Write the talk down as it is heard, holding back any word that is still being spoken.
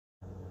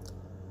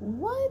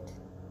What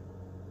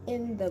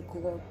in the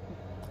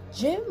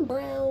Jim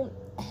Brown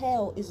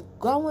hell is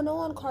going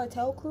on,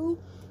 Cartel Crew?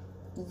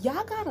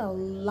 Y'all got a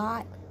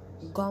lot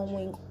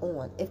going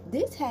on. If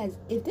this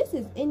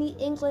is any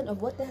inkling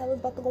of what the hell is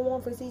about to go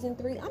on for season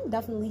 3, I'm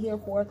definitely here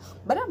for it,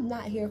 but I'm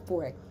not here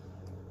for it.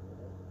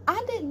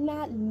 I did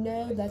not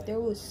know that there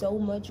was so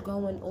much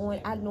going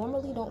on. I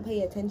normally don't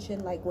pay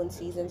attention like when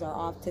seasons are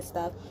off to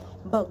stuff,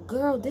 but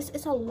girl, this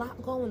is a lot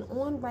going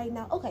on right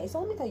now. Okay, so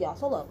let me tell y'all.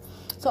 So look,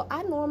 so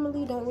I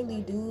normally don't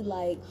really do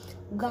like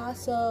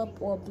gossip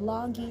or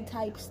bloggy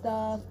type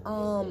stuff,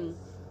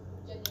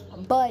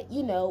 but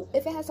you know,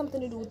 if it has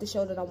something to do with the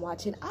show that I'm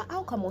watching,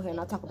 I'll come on here and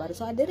I'll talk about it.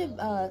 So I did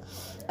a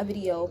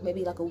video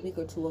maybe like a week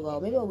or two ago,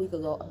 maybe a week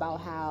ago,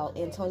 about how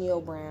Antonio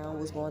Brown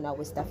was going out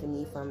with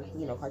Stephanie from,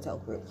 you know, Cartel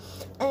Crew,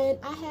 and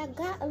I had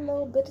got a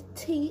little bit of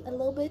tea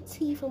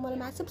from one of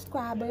my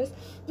subscribers,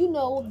 you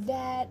know,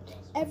 that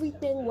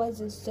everything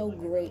wasn't so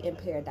great in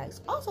Paradise.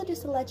 Also,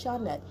 just to let y'all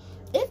know,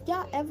 if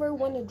y'all ever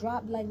want to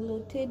drop like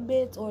little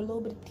tidbits or a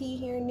little bit of tea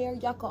here and there,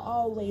 y'all can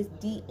always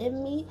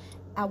DM me.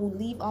 I will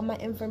leave all my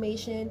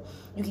information.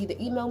 You can either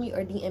email me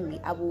or DM me.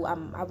 I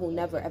will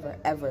never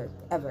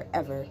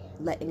ever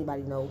let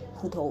anybody know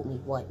who told me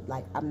what.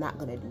 Like, I'm not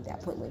gonna do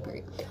that, point blank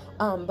period.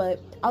 But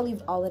I'll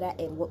leave all of that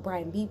in what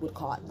Brian B would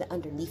call the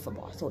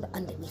underneathable. So the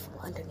underneath.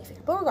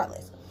 But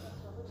regardless,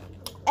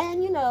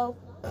 and you know,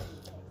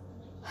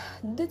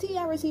 the tea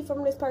I received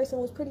from this person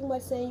was pretty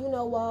much saying, you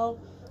know, well,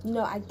 you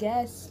know, I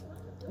guess,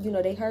 you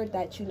know, they heard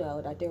that, you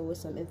know, that there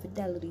was some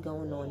infidelity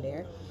going on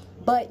there.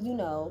 But, you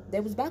know, they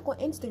was back on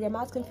Instagram.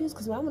 I was confused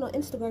because when I went on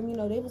Instagram, you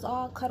know, they was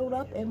all cuddled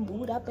up and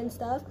booed up and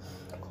stuff.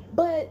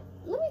 But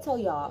let me tell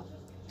y'all,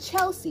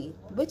 Chelsea,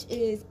 which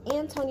is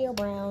Antonio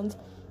Brown's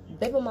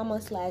baby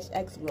mama /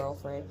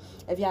 ex-girlfriend.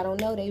 If y'all don't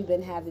know, they've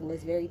been having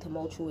this very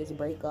tumultuous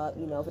breakup,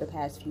 you know, for the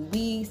past few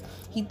weeks.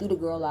 He threw the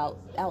girl out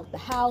the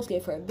house,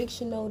 gave her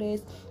eviction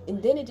notice.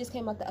 And then it just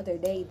came out the other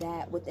day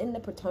that within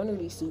the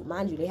paternity suit,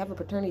 mind you, they have a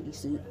paternity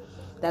suit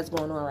that's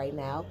going on right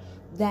now,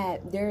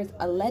 that there's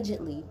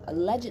allegedly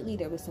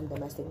there was some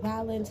domestic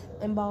violence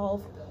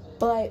involved.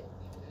 But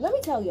let me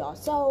tell y'all,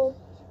 so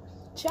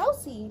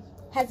Chelsea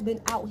has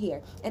been out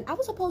here, and I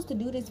was supposed to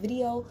do this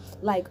video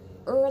like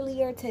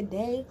earlier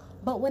today,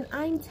 but when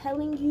I'm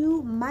telling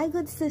you, my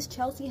good sis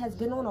Chelsea has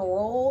been on a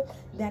roll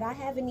that I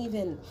haven't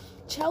even.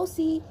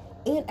 Chelsea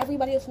and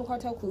everybody else from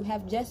Cartel Crew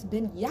have just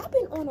been, y'all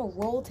been on a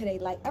roll today.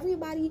 Like,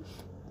 everybody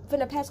for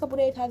the past couple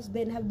days have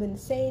been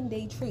saying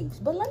they truths.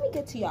 But let me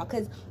get to y'all,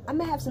 because I'm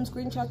gonna have some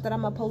screenshots that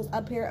I'm gonna post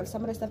up here of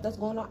some of the stuff that's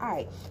going on. All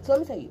right, so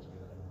let me tell you.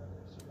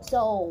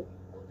 So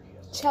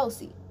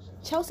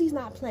Chelsea's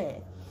not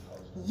playing.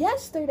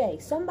 Yesterday,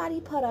 somebody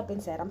put up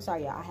and said, I'm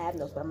sorry y'all, I have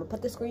notes, but I'm gonna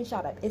put the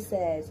screenshot up. It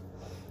says,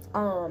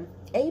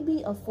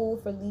 AB a fool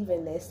for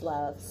leaving this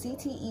love.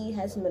 CTE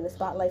has him in the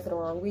spotlight for the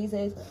wrong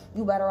reasons.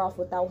 You better off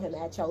without him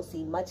at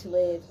Chelsea. Much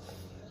live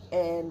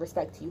and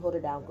respect to you. Hold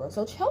it down, girl.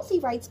 So Chelsea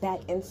writes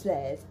back and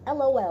says,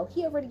 LOL,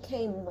 he already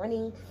came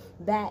running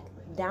back,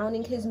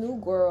 downing his new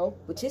girl,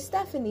 which is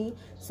Stephanie,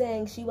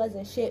 saying she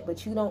wasn't shit,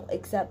 but you don't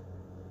accept,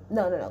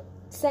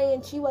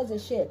 saying she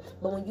wasn't shit,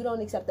 but when you don't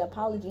accept the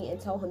apology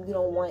and tell him you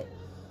don't want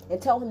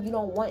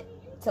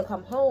to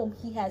come home,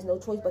 he has no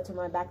choice but to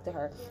run back to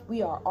her.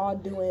 We are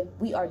doing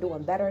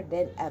better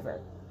than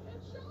ever.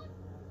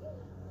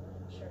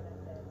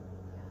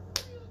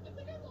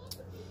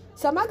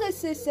 So my good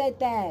sis said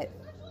that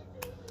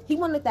he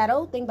wanted that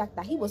old thing back,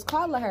 that he was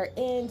calling her,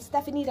 and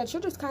Stephanie, that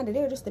you're just kind of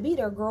there just to be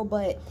there, girl,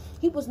 but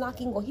he was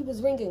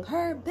ringing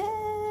her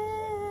bell,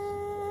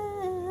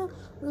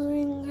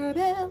 ring her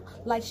bell,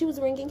 like she was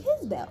ringing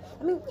his bell.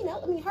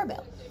 Her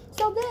bell.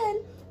 So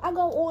then I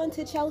go on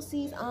to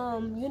Chelsea's,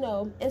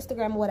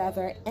 Instagram or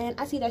whatever, and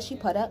I see that she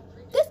put up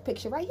this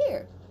picture right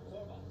here,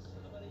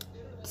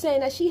 saying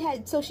that she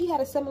had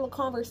a similar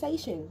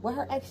conversation with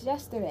her ex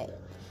yesterday.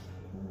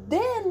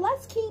 Then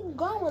let's keep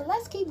going.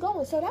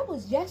 So that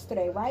was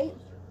yesterday, right?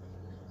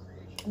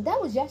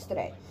 That was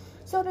yesterday.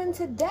 So then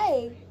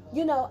today,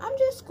 I'm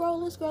just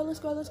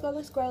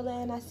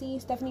scrolling. I see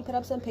Stephanie put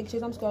up some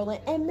pictures. I'm scrolling,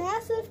 and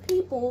massive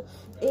people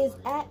is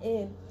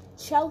in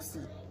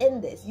Chelsea in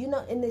this,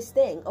 in this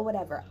thing or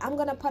whatever. I'm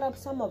gonna put up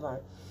some of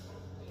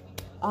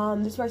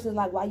them. This person's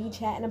like, why you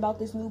chatting about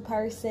this new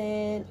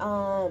person?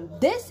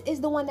 This is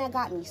the one that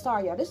got me.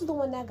 Sorry, y'all. This is the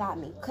one that got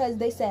me, because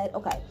they said,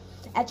 okay,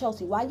 at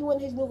Chelsea, why you and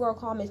his new girl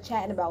comments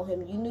chatting about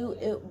him? You knew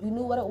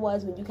what it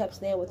was when you kept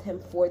staying with him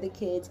for the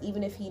kids.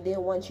 Even if he did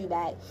want you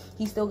back,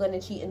 he's still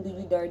gonna cheat and do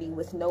you dirty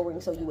with no ring,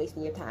 so you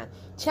wasting your time.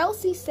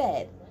 Chelsea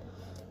said,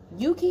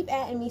 you keep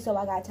atting me, so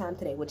I got time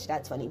today, which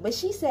that's funny. But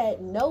she said,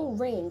 no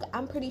ring.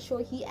 I'm pretty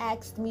sure he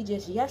asked me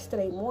just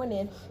yesterday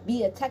morning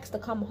via text to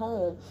come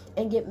home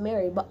and get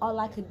married, but all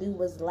I could do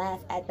was laugh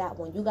at that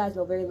one. You guys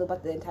know very little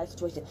about the entire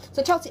situation.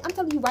 So Chelsea, I'm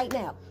telling you right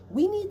now,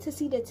 we need to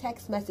see the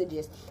text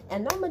messages,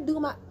 and I'm gonna do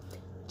my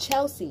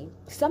Chelsea.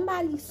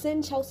 Somebody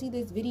send Chelsea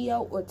this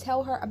video or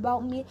tell her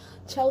about me.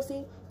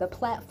 Chelsea, the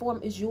platform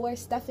is yours.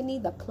 Stephanie,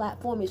 the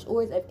platform is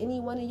yours. If any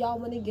one of y'all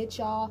want to get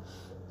y'all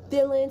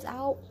feelings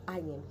out, I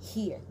am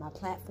here. My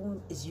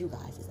platform is you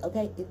guys,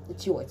 okay?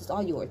 It's yours. It's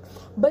all yours.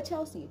 But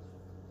Chelsea,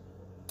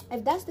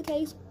 if that's the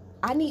case,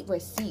 I need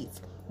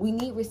receipts. We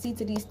need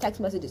receipts of these text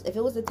messages. If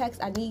it was a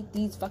text, I need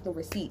these fucking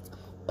receipts.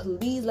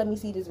 Please let me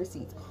see these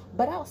receipts.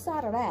 But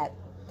outside of that,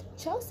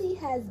 Chelsea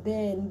has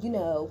been, you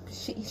know,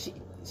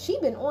 she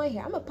been on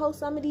here. I'm gonna post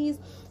some of these,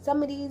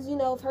 you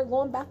know, of her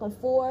going back and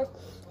forth.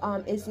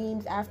 It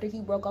seems after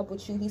he broke up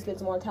with you, he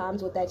spends more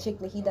times with that chick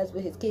than he does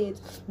with his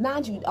kids.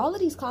 Mind you, all of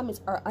these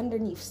comments are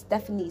underneath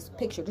Stephanie's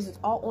picture. This is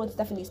all on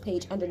Stephanie's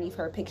page underneath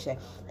her picture.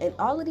 And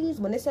all of these,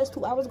 when it says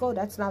 2 hours ago,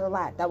 that's not a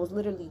lie. That was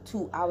literally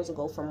 2 hours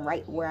ago from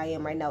right where I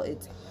am right now.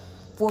 It's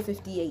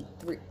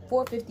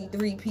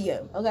 4:53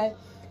 p.m. Okay,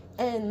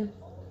 and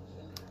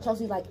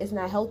Chelsea's like, it's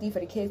not healthy for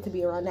the kids to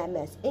be around that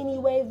mess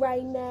anyway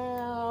right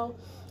now.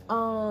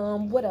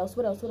 What else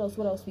we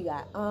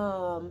got?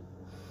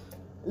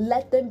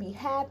 Let them be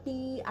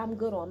happy. I'm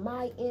good on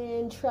my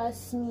end.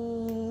 Trust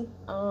me.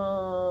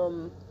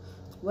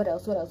 What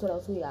else we got?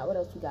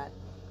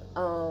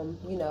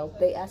 You know,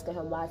 they asking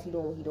him why is he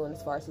doing what he doing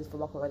as far as his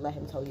football career. Let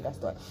him tell you that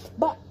story.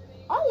 But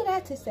all of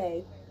that to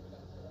say,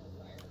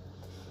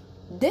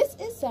 this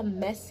is some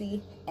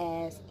messy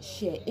ass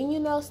shit. And you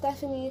know,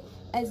 Stephanie,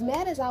 as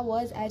mad as I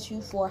was at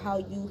you for how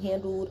you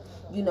handled,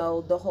 you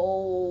know, the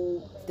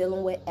whole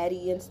dealing with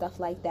Eddie and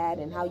stuff like that,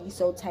 and how you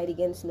so tight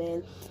against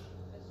men,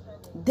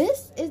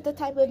 this is the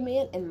type of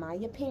man, in my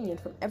opinion,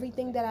 from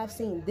everything that I've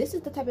seen, this is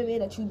the type of man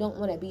that you don't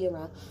want to be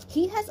around.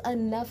 He has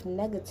enough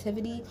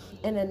negativity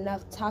and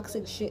enough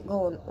toxic shit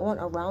going on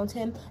around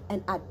him,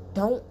 and I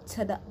don't,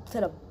 to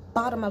the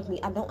bottom of me,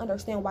 I don't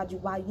understand why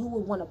you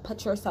would want to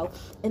put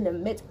yourself in the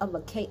midst of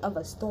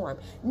a storm.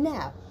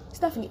 Now,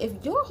 Stephanie,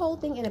 if your whole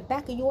thing in the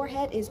back of your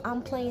head is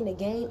I'm playing the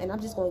game and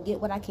I'm just going to get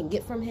what I can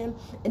get from him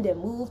and then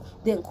move,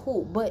 then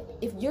cool. But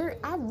if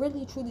I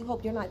really truly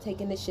hope you're not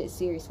taking this shit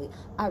seriously.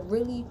 I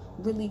really,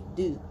 really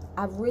do.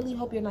 I really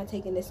hope you're not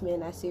taking this man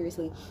that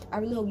seriously. I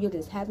really hope you're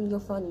just having your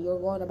fun and you're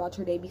going about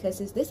your day, because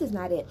this is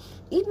not it.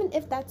 Even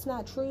if that's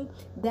not true,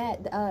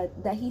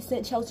 that he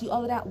sent Chelsea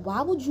all of that,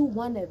 why would you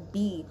want to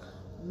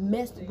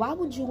mess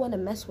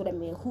with a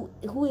man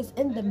who is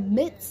in the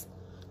midst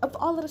of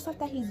all of the stuff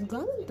that he's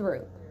going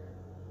through?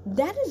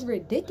 That is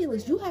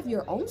ridiculous. You have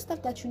your own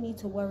stuff that you need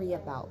to worry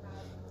about.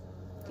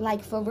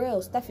 Like, for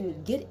real, Stephanie,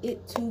 get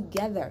it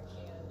together.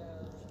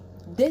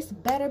 This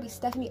better be,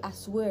 Stephanie, I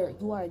swear,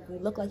 you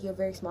look like you're a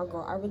very smart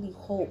girl. I really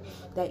hope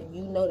that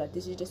you know that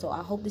this is just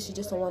I hope this is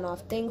just a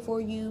one-off thing for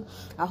you.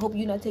 I hope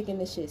you're not taking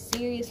this shit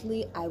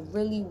seriously. I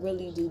really,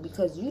 really do,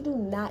 because you do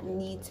not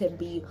need to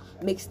be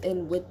mixed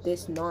in with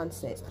this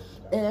nonsense.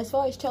 And as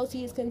far as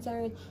Chelsea is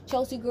concerned,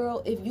 Chelsea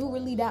girl, if you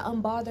really that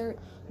unbothered,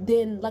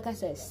 then, like I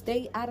said,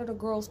 stay out of the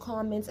girls'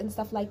 comments and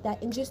stuff like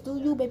that, and just do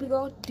you, baby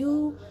girl.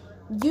 Do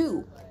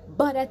you.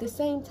 But at the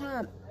same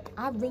time,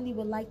 I really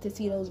would like to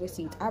see those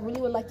receipts. I really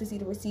would like to see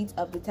the receipts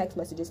of the text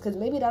messages, because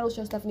maybe that'll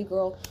show Stephanie,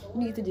 girl,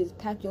 you need to just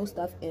pack your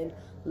stuff and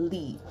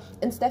leave.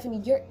 And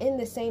Stephanie, you're in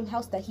the same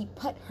house that he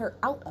put her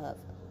out of.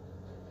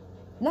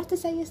 Not to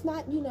say it's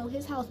not, you know,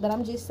 his house, but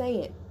I'm just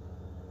saying,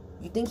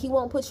 you think he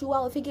won't put you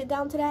out if it get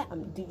down to that?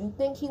 Do you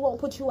think he won't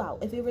put you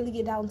out if it really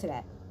get down to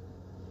that?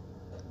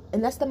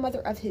 And that's the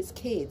mother of his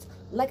kids.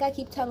 Like I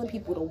keep telling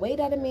people, the way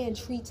that a man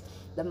treats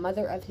the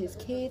mother of his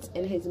kids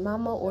and his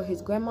mama or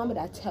his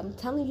grandmama, I'm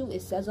telling you,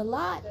 it says a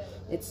lot.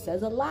 It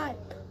says a lot.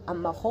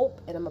 I'm going to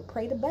hope and I'm going to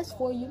pray the best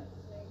for you.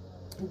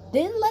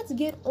 Then let's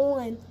get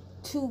on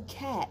to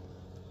Kat.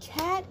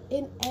 Kat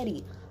and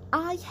Eddie.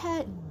 I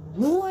had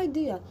no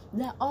idea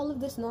that all of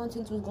this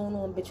nonsense was going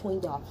on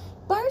between y'all.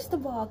 First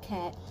of all,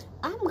 Kat,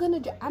 I'm not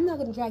going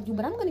to drag you,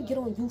 but I'm going to get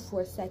on you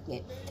for a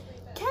second.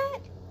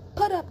 Kat,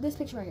 put up this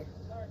picture right here.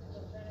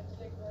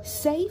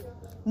 Safe?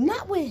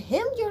 Not with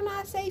him, you're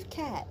not safe,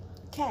 Kat.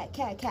 Kat.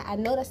 I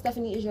know that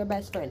Stephanie is your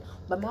best friend,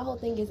 but my whole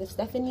thing is, if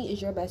Stephanie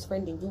is your best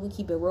friend, then you would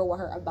keep it real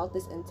with her about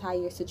this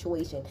entire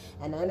situation.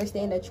 And I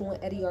understand that you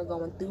and Eddie are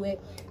going through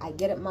it. I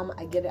get it, mama.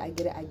 I get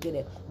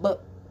it.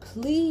 But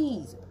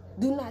please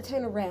do not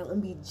turn around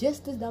and be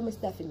just as dumb as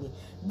Stephanie.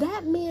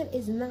 That man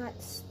is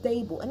not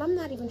stable. And I'm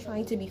not even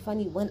trying to be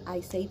funny when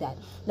I say that.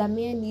 That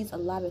man needs a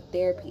lot of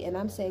therapy. And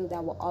I'm saying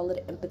that with all of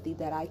the empathy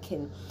that I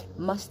can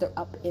muster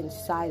up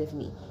inside of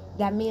me.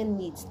 That man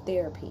needs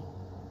therapy.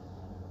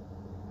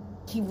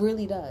 He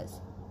really does.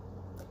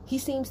 He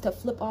seems to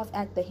flip off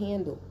at the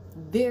handle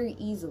very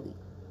easily.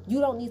 You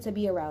don't need to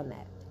be around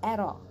that at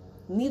all.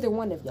 Neither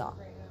one of y'all.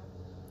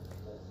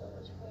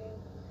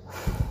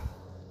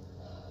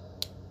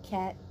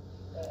 Kat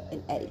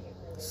and Eddie.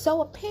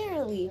 So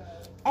apparently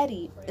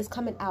Eddie is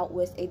coming out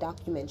with a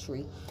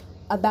documentary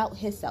about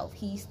himself.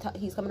 He's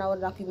coming out with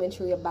a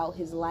documentary about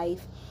his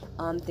life,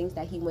 things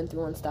that he went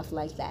through and stuff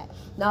like that.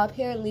 Now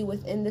apparently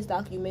within this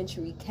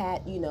documentary,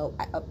 Kat,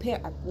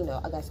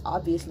 I guess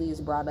obviously is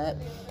brought up.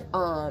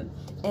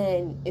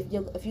 And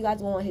if you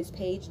guys go on his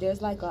page,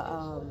 there's like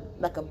a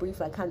brief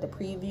kind of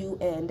preview,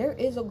 and there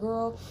is a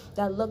girl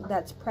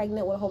that's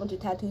pregnant with a whole bunch of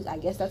tattoos. I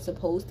guess that's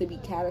supposed to be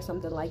Kat or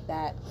something like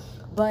that.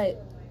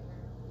 But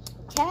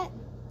Kat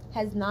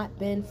has not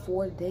been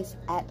for this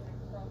at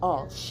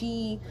all.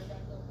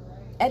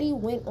 Eddie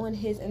went on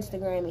his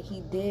Instagram and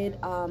he did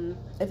a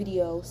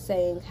video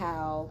saying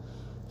how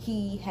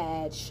he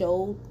had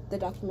showed the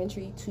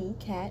documentary to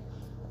Kat.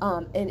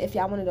 And if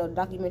y'all want to know, the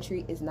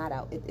documentary is not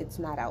out. It's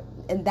not out.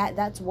 And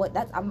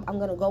I'm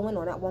going to go in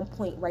on that one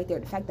point right there.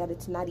 The fact that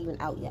it's not even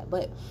out yet.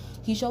 But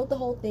he showed the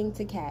whole thing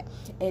to Kat.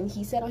 And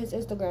he said on his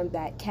Instagram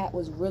that Kat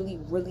was really,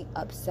 really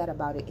upset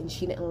about it. And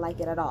she didn't like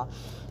it at all.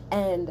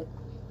 And,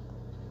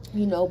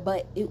 you know,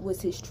 but it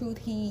was his truth.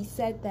 He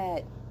said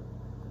that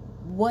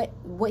what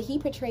he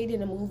portrayed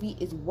in the movie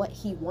is what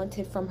he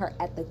wanted from her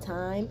at the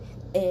time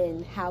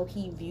and how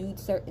he viewed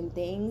certain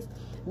things.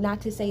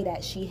 Not to say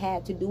that she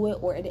had to do it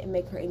or it didn't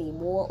make her any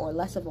more or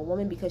less of a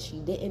woman because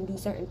she didn't do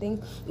certain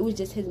things. It was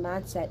just his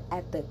mindset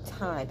at the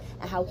time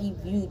and how he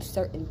viewed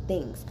certain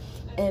things.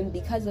 And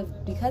because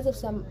of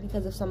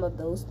some of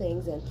those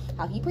things and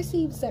how he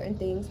perceived certain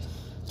things,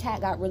 Kat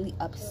got really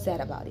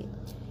upset about it.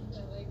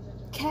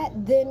 Kat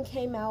then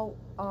came out,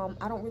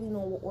 I don't really know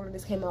what order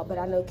this came out, but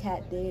I know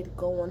Kat did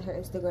go on her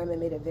Instagram and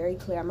made it very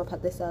clear, I'm going to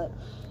put this up,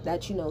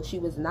 that, you know, she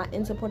was not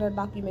in support of the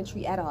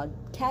documentary at all.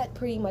 Kat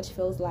pretty much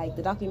feels like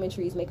the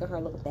documentary is making her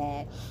look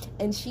bad.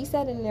 And she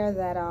said in there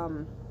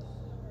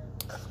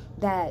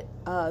that,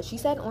 she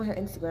said on her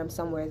Instagram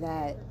somewhere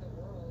that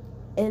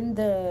in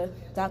the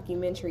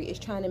documentary it's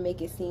trying to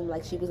make it seem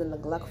like she was a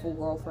neglectful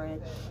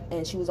girlfriend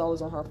and she was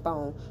always on her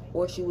phone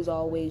or she was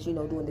always, you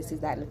know, doing this,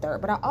 that, and the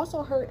third. But I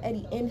also heard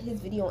Eddie in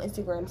his video on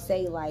Instagram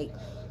say, like,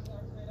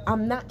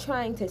 I'm not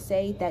trying to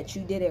say that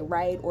you did it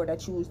right or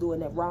that you was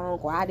doing it wrong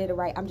or I did it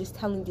right. I'm just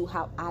telling you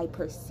how I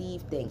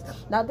perceive things.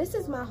 Now, this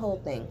is my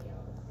whole thing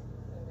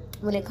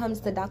when it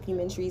comes to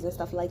documentaries and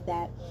stuff like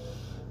that.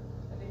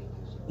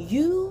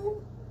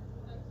 You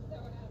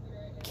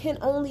can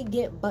only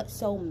get but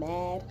so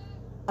mad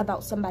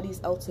about somebody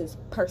else's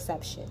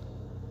perception.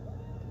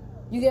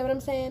 You get what I'm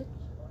saying?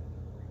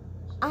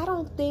 I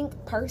don't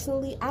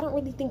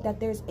really think that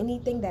there's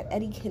anything that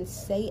Eddie can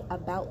say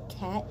about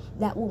Kat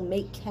that will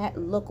make Kat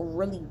look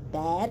really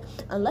bad,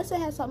 unless it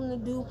has something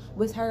to do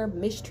with her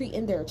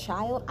mistreating their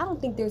child. I don't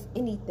think there's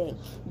anything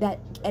that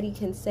Eddie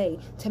can say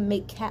to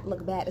make Kat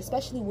look bad,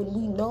 especially when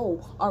we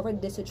know already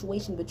the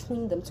situation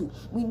between them two.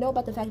 We know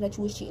about the fact that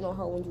you was cheating on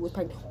her when you was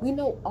pregnant. We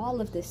know all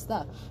of this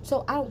stuff.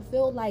 So I don't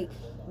feel like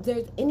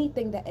there's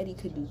anything that Eddie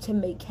could do to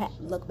make Kat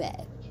look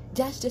bad.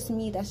 That's just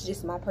me. That's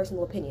just my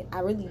personal opinion. I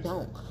really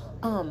don't.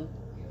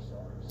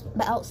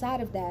 But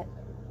outside of that,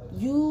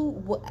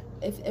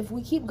 if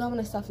we keep going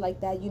to stuff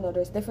like that, you know,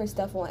 there's different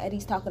stuff on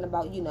Eddie's talking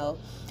about, you know,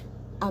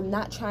 I'm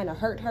not trying to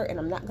hurt her and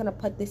I'm not going to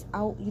put this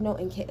out, you know,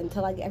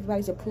 until I get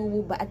everybody's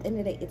approval. But at the end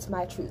of the day, it's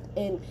my truth.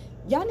 And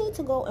y'all need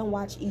to go and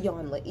watch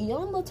Iyanla.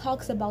 Iyanla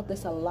talks about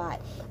this a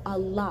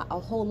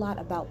whole lot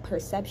about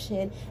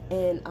perception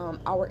and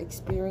our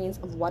experience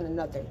of one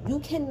another. You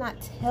cannot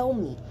tell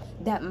me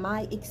that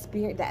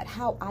that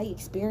how I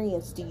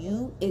experienced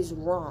you is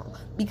wrong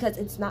because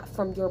it's not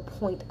from your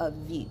point of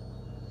view.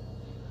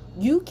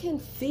 You can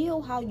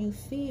feel how you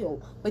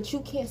feel, but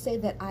you can't say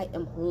that I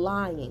am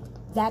lying.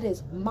 That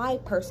is my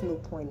personal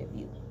point of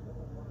view.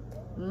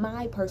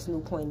 My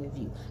personal point of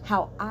view.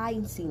 How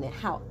I've seen it.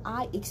 How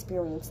I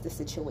experienced the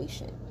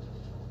situation.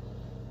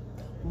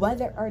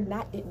 Whether or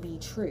not it be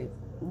true.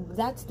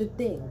 That's the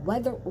thing.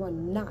 Whether or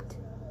not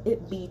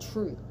it be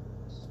true.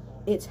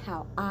 It's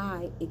how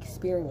I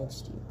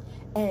experienced you.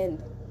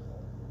 And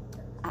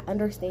I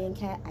understand,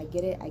 Kat. I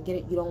get it.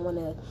 You don't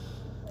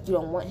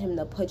want him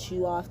to put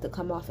you off, to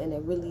come off in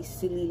a really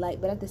silly light.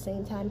 But at the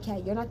same time,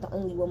 Kat, you're not the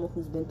only woman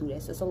who's been through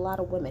this. It's a lot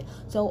of women.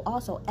 So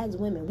also, as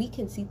women, we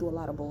can see through a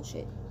lot of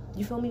bullshit.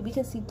 You feel me? We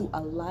can see through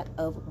a lot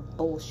of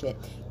bullshit.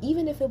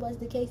 Even if it was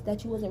the case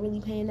that you wasn't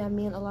really paying that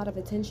man a lot of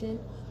attention,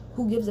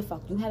 who gives a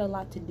fuck? You had a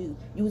lot to do.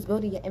 You was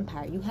building your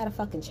empire. You had a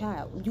fucking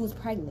child. You was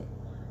pregnant.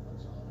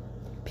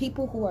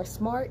 People who are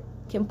smart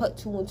can put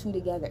 2 and 2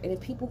 together. And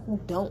if people who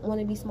don't want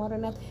to be smart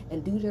enough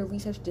and do their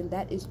research, then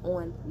that is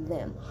on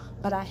them.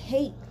 But I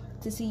hate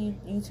to see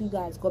you two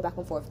guys go back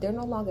and forth. They're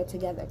no longer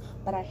together,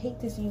 but I hate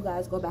to see you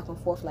guys go back and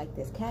forth like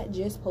this. Kat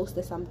just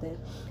posted something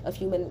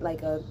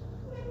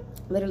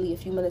literally a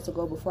few minutes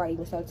ago before I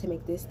even started to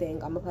make this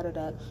thing. I'm gonna put it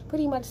up,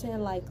 pretty much saying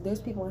like there's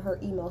people in her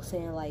email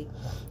saying like,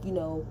 you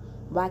know,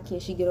 why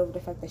can't she get over the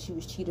fact that she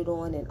was cheated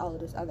on and all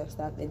of this other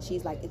stuff, and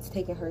she's like, it's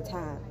taking her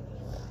time.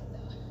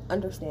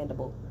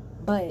 Understandable,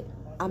 but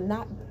I'm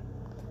not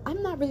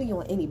really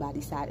on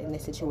anybody's side in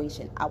this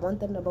situation. I want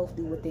them to both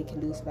do what they can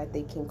do so that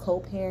they can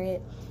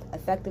co-parent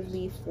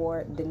effectively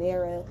for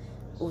Daenerys.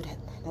 Oh, that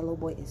little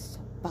boy is so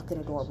fucking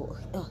adorable.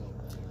 Ugh.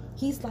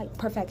 He's like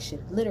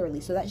perfection,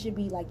 literally. So that should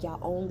be like y'all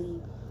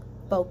only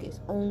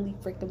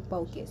freaking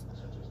focus.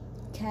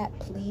 Kat,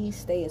 please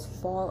stay as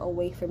far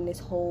away from this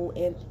whole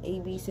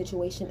AB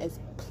situation as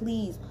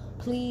please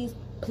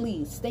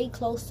stay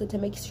close to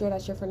make sure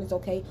that your friend is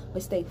okay,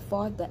 but stay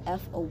far the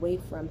F away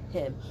from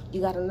him.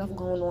 You got enough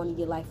going on in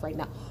your life right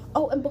now.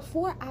 Oh, and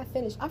before I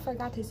finish, I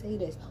forgot to say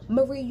this.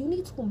 Marie, you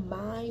need to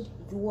mind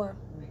your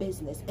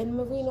business. And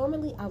Marie,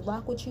 normally I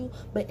rock with you,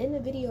 but in the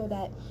video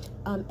that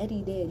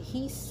Eddie did,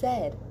 he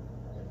said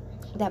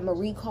that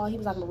Marie called. He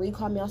was like, Marie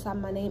called me outside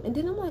my name. And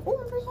then I'm like, oh,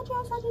 Marie called you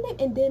outside your name.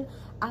 And then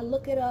I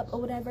look it up or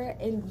whatever.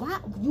 And why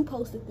you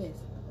posted this?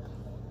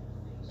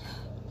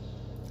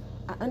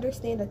 I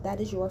understand that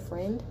is your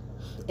friend.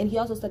 And he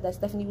also said that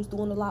Stephanie was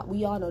doing a lot.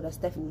 We all know that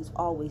Stephanie's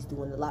always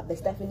doing a lot. But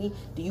Stephanie,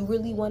 do you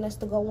really want us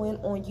to go in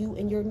on you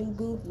and your new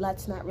boo?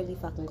 Let's not really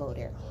fucking go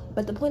there.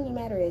 But the point of the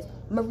matter is,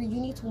 Marie, you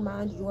need to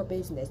mind your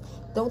business.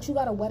 Don't you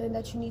got a wedding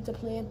that you need to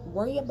plan?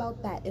 Worry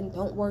about that, and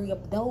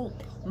don't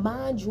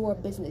mind your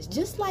business.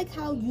 Just like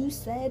how you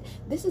said,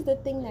 this is the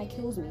thing that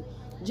kills me.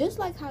 Just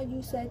like how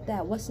you said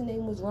that what's the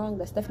name was wrong,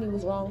 that Stephanie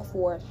was wrong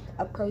for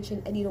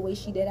approaching Eddie the way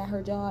she did at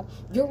her job,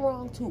 you're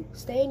wrong too.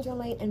 Stay in your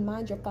lane and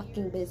mind your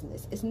fucking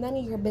business. It's none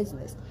of your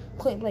business.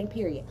 Point blank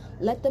period.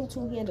 Let them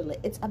two handle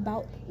it. It's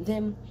about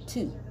them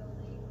two.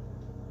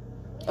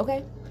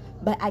 Okay?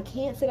 But I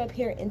can't sit up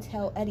here and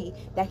tell Eddie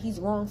that he's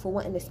wrong for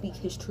wanting to speak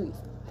his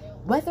truth.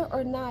 Whether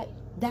or not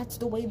that's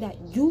the way that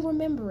you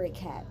remember it,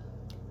 Kat,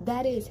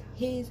 that is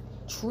his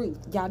truth.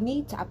 Y'all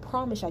need to, I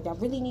promise y'all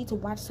really need to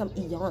watch some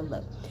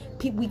Iyanla.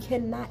 We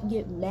cannot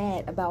get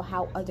mad about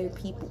how other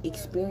people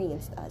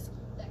experienced us.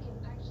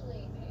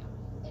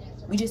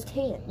 We just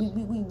can't.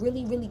 We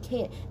really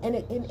can't. And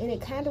it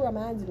kind of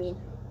reminds me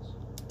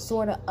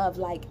sort of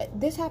like,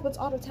 this happens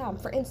all the time.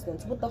 For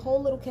instance, with the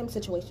whole Little Kim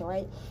situation,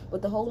 right?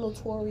 With the whole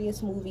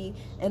Notorious movie,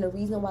 and the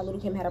reason why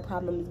Little Kim had a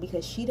problem is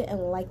because she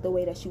didn't like the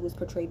way that she was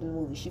portrayed in the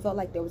movie. She felt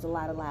like there was a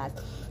lot of lies.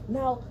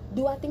 Now,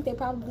 do I think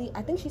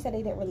I think she said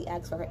they didn't really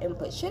ask for her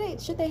input.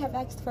 Should they have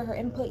asked for her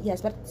input?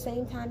 Yes, but at the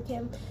same time,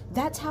 Kim,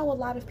 that's how a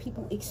lot of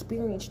people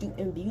experienced you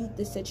and viewed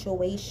the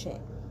situation.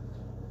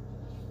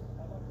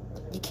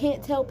 You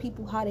can't tell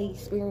people how they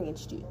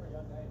experienced you.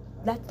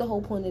 That's the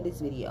whole point of this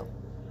video.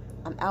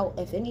 I'm out.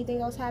 If anything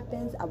else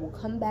happens, I will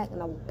come back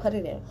and I will put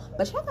it in.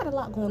 But y'all got a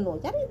lot going on.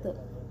 Y'all need to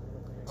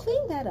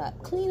clean that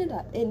up. Clean it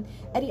up. And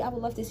Eddie, I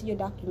would love to see your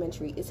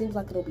documentary. It seems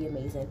like it'll be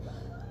amazing.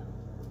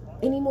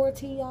 Any more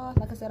tea, y'all?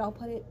 Like I said, I'll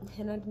put it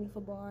underneath a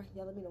bar.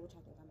 Y'all let me know what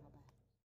y'all think.